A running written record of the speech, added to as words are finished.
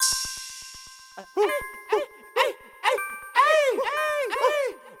Fuck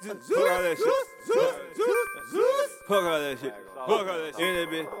all that shit. Fuck all that shit. Fuck all that shit. In that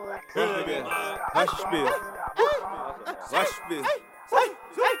bitch. In that bitch. Watch your spill. Watch your spill.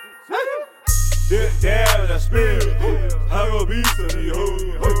 Dip down and I spill. I go beat some of these hoes.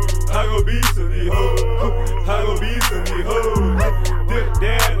 I go beat some of these hoes. I go beat some of these hoes. Dip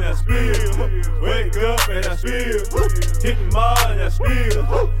down and I spill. Wake up and I spill. Hit the mall and I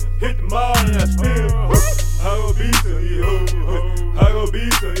spill. Hit the mall and I spill. I go beat some of these hoes. I go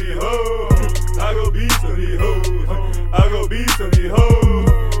beat some of these hoes. I go beat some of these hoes. I go beat some of these hoes.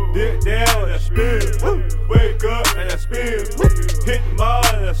 Dip down and I spill. Wake up and I spill. Hit the mall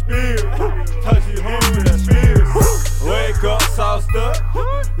and I spill. Touch these hoes and I spill. Wake up sauced up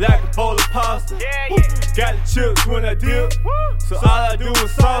like a bowl of pasta. Got the chips when I dip, so all I do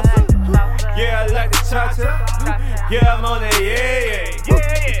is salsa. Yeah, I like the cha-cha. Yeah, I'm on that yeah.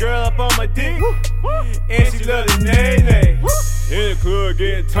 The girl up on my dick, and she love the nay-nay. In the club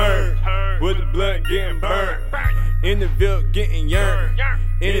getting turned, with the blunt getting burnt. In the Vilk getting yearned,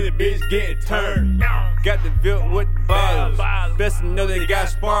 in the bitch getting turned. Got the Vilk with the bottles, best to know they got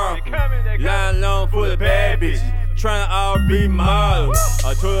sparkle. Line long for the bad bitches, tryna all be models.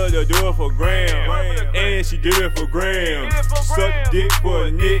 I told her to do it for gram, and she did it for grams. Suck the dick for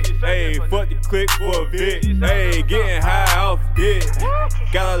a nick, ayy, fuck the click for a Vic. Ayy, getting high off dick,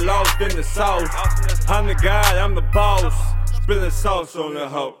 got her lost in the sauce. I'm the guy, I'm the boss, spilling sauce on the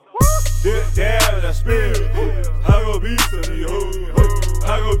hoe. Dip down and I spill. I go beat some of these hoes.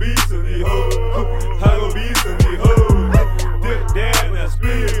 I go beat some of these hoes. I go beat some of these hoes. Dip down and I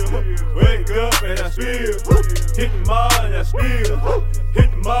spill. Wake up and I spill. Hit the mall and I spill. Hit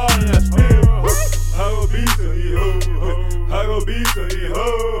the mall and I spill. I go beat some of these hoes. I go beat some of these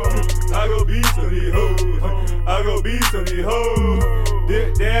hoes. I go beat some of these hoes. I go beat some of these hoes.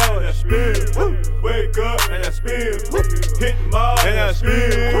 Dip down and I spill. Wake up and I spill. Hit the mall and I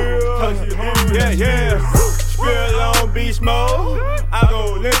spill. Touch these hoes, yeah. Spill on beach mode. I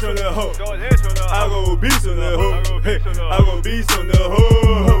go lynch on the hoe. I go beast on the hoe. I go beast on the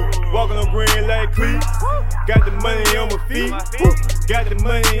hoe. Walking on green like cleats. Got the money on my feet. Got the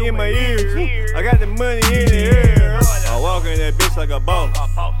money in my ears. I got the money in the air. I walk in that bitch like a boss.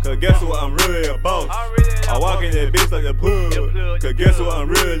 Cause guess what, I'm really a boss. I walk in that bitch like a plug. Cause guess what, I'm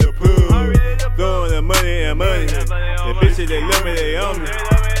really the plug. Throwing the money and money. The bitches, they love me, they own me.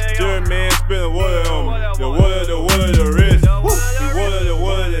 Jerry man spilling water on me. The water, the wrist. The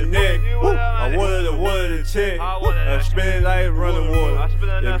water, the neck. I water, the check. I'm spinning like running water.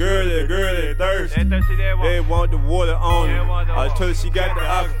 The girl, they thirsty. They want the water on them. I told her she got the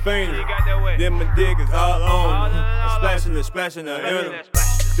aquafina. Then my dick is all on them. I'm splashing the in them.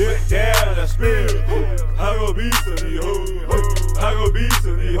 Dip down and I spill. I go beat some of these hoes. I go beat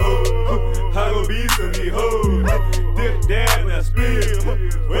some of these hoes. I go beat some of these hoes. Dip down and I spill.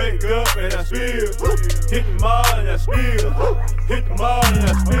 Wake up and I spill. Hit the mall and I spill. Hit the mall and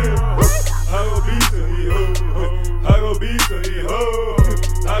I spill. I go beat some of these hoes. I go beat some of these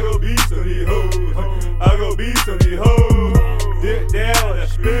hoes. I go beat some of these hoes. I go beat some of these hoes. Dip down and I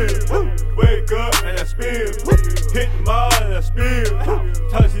spill. Wake up and I spill. Hit the mall and I spill.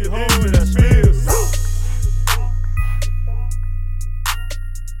 Touch these hoes and I spill.